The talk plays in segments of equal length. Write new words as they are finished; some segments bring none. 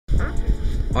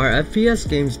Are FPS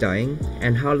games dying?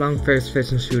 And how long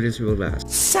first-person shooters will last?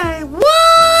 Say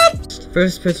what?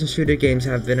 First-person shooter games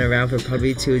have been around for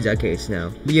probably 2 decades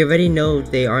now. We already know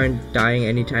they aren't dying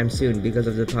anytime soon because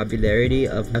of the popularity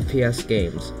of FPS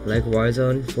games like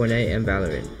Warzone, Fortnite, and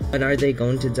Valorant. When are they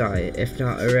going to die, if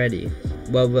not already?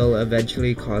 What will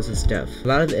eventually cause its death? A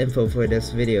lot of info for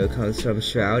this video comes from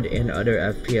Shroud and other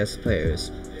FPS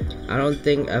players. I don't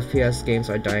think FPS games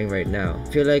are dying right now.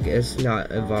 I feel like it's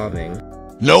not evolving.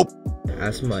 Nope.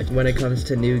 As much when it comes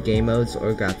to new game modes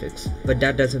or graphics, but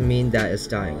that doesn't mean that it's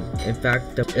dying. In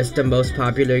fact, it's the most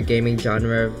popular gaming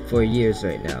genre for years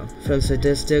right now. From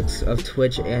statistics of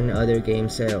Twitch and other game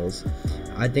sales,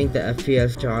 I think the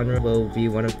FPS genre will be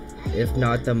one of, if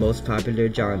not the most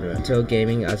popular genre, until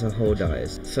gaming as a whole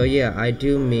dies. So yeah, I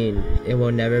do mean it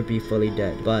will never be fully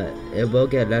dead, but it will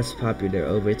get less popular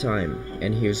over time,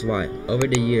 and here's why. Over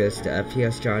the years, the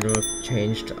FPS genre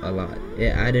changed a lot.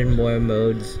 It added more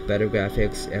modes, better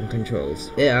graphics, and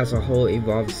controls. It as a whole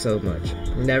evolved so much.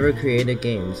 Never created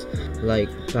games like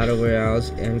battle royales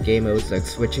and game modes like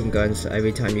switching guns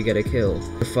every time you get a kill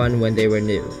were fun when they were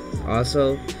new.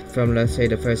 Also, from let's say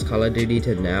the first Call of Duty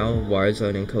to now,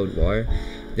 Warzone and Cold War,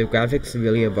 the graphics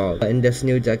really evolved. But in this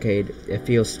new decade, it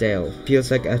feels stale. It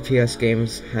feels like FPS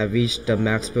games have reached the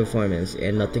max performance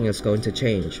and nothing is going to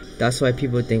change. That's why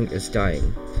people think it's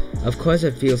dying. Of course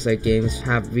it feels like games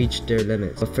have reached their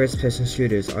limits, but first-person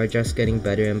shooters are just getting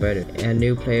better and better, and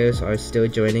new players are still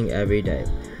joining every day.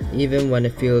 Even when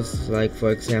it feels like,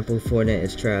 for example, Fortnite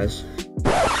is trash,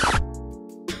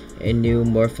 a new,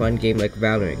 more fun game like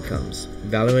Valorant comes.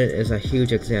 Valorant is a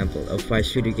huge example of why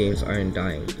shooter games aren't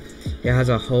dying. It has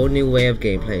a whole new way of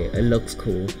gameplay, it looks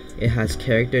cool, it has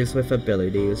characters with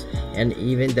abilities, and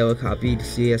even though it copied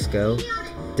CSGO,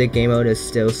 the game mode is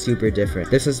still super different.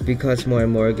 This is because more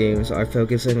and more games are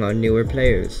focusing on newer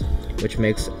players, which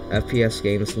makes FPS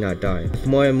games not die. If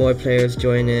more and more players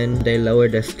join in, they lower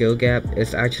the skill gap,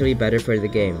 it's actually better for the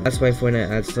game. That's why Fortnite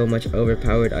adds so much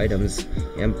overpowered items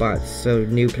and bots so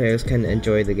new players can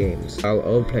enjoy the games, while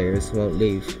old players won't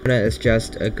leave. Fortnite is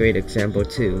just a great example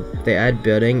too. They add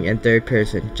building and third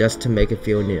person just to make it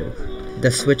feel new. The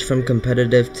switch from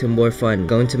competitive to more fun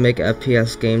going to make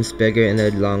FPS games bigger in the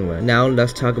long run. Now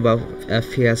let's talk about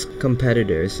FPS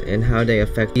competitors and how they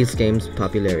affect these games'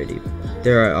 popularity.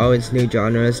 There are always new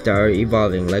genres that are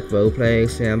evolving like roleplay,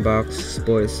 sandbox,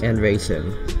 sports, and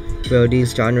racing. Will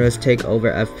these genres take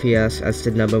over FPS as the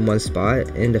 #1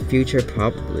 spot? In the future,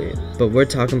 probably. But we're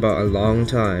talking about a long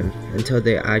time until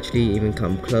they actually even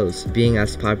come close, being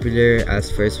as popular as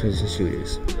first-person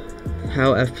shooters.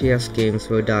 How FPS games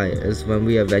will die is when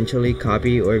we eventually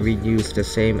copy or reuse the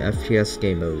same FPS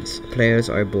game modes. Players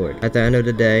are bored. At the end of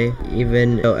the day,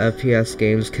 even though FPS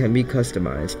games can be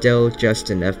customized, still just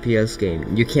an FPS game.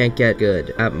 You can't get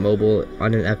good at mobile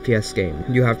on an FPS game.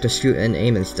 You have to shoot and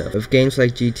aim and stuff. With games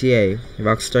like GTA,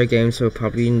 Rockstar Games will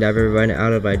probably never run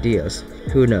out of ideas.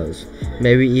 Who knows?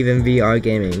 Maybe even VR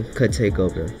gaming could take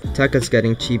over. Tech is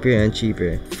getting cheaper and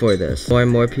cheaper for this. More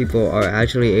and more people are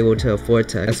actually able to afford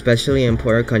tech, especially in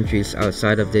poorer countries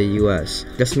outside of the US.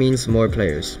 This means more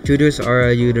players. Shooters are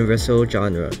a universal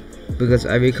genre, because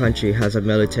every country has a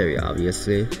military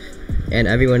obviously, and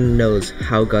everyone knows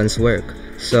how guns work.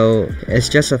 So it's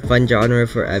just a fun genre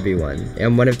for everyone,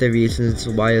 and one of the reasons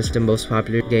why it's the most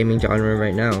popular gaming genre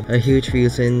right now. A huge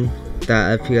reason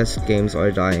that FPS games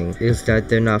are dying is that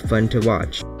they're not fun to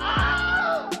watch.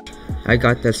 I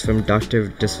got this from Dr.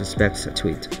 Disrespect's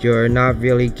tweet. You're not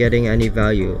really getting any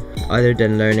value other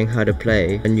than learning how to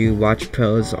play when you watch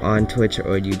pros on Twitch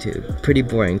or YouTube. Pretty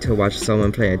boring to watch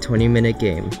someone play a 20-minute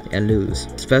game and lose,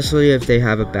 especially if they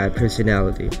have a bad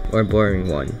personality or boring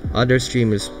one. Other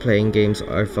streamers playing games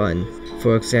are fun.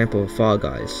 For example, Fall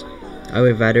Guys. I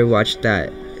would rather watch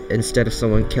that instead of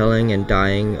someone killing and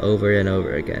dying over and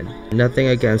over again. Nothing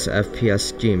against FPS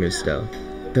streamers though.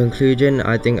 Conclusion,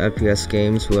 I think FPS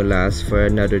games will last for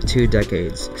another 2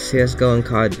 decades. CSGO and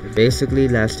COD basically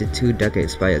lasted 2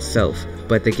 decades by itself,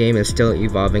 but the game is still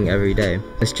evolving every day.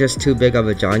 It's just too big of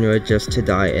a genre just to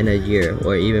die in a year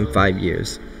or even 5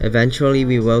 years. Eventually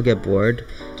we will get bored,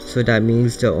 so that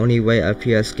means the only way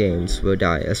FPS games will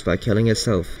die is by killing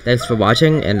itself. Thanks for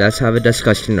watching, and let's have a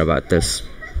discussion about this.